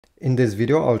In this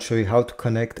video, I'll show you how to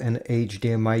connect an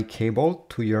HDMI cable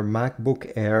to your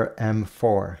MacBook Air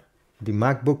M4. The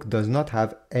MacBook does not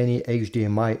have any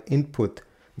HDMI input.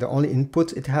 The only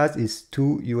input it has is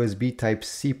two USB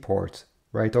Type-C ports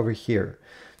right over here.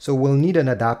 So we'll need an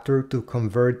adapter to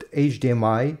convert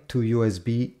HDMI to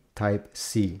USB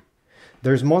Type-C.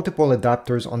 There's multiple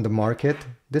adapters on the market.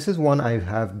 This is one I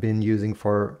have been using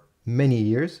for many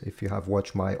years. If you have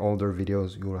watched my older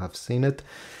videos, you will have seen it.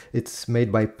 It's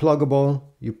made by Pluggable.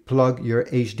 You plug your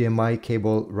HDMI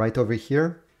cable right over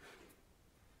here.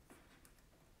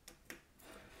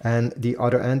 And the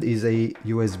other end is a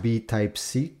USB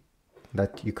Type-C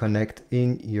that you connect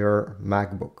in your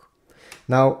MacBook.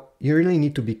 Now, you really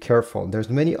need to be careful. There's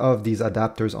many of these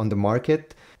adapters on the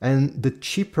market, and the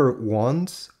cheaper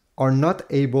ones are not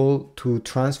able to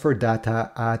transfer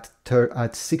data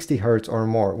at 60 Hertz or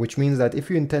more, which means that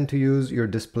if you intend to use your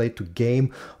display to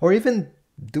game or even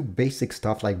do basic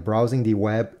stuff like browsing the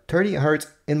web, 30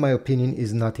 Hertz, in my opinion,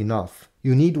 is not enough.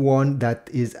 You need one that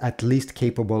is at least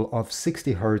capable of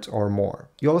 60 Hertz or more.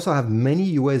 You also have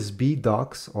many USB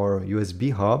docks or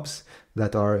USB hubs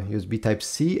that are USB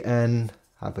Type-C and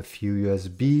have a few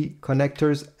USB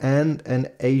connectors and an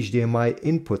HDMI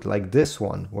input like this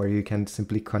one, where you can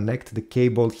simply connect the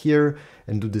cable here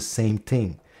and do the same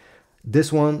thing.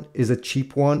 This one is a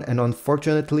cheap one, and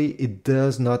unfortunately it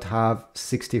does not have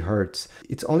 60 Hertz.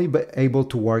 It's only able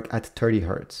to work at 30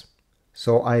 Hertz.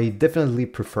 So I definitely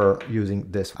prefer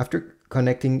using this. After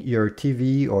connecting your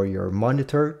TV or your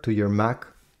monitor to your Mac,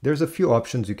 there's a few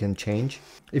options you can change.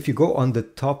 If you go on the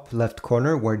top left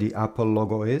corner where the Apple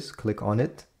logo is, click on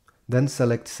it, then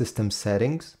select System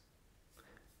Settings.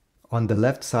 On the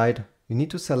left side, you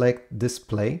need to select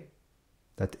Display,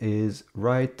 that is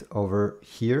right over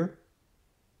here.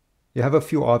 You have a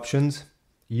few options.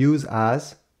 Use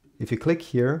As. If you click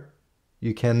here,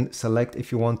 you can select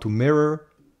if you want to mirror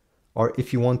or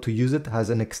if you want to use it as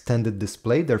an extended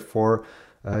display. Therefore,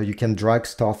 you can drag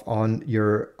stuff on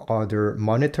your other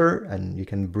monitor and you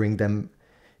can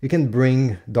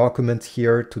bring documents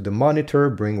here to the monitor,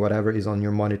 bring whatever is on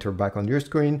your monitor back on your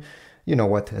screen. You know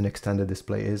what an extended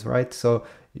display is, right? So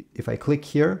if I click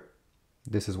here,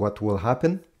 this is what will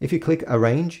happen. If you click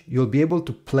Arrange, you'll be able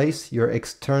to place your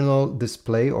external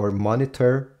display or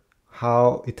monitor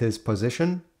how it is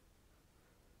positioned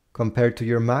compared to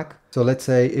your Mac. So let's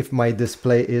say if my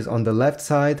display is on the left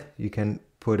side, you can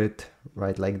put it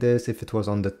right like this. If it was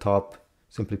on the top,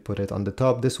 simply put it on the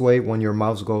top. This way, when your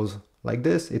mouse goes like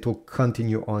this, it will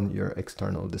continue on your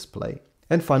external display.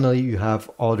 And finally, you have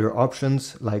other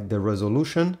options like the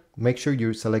resolution. Make sure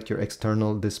you select your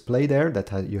external display there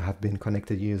that you have been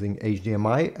connected using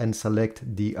HDMI and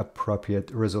select the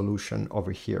appropriate resolution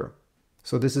over here.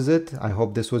 So this is it. I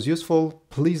hope this was useful.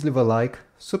 Please leave a like,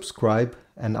 subscribe,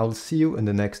 and I'll see you in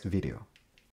the next video.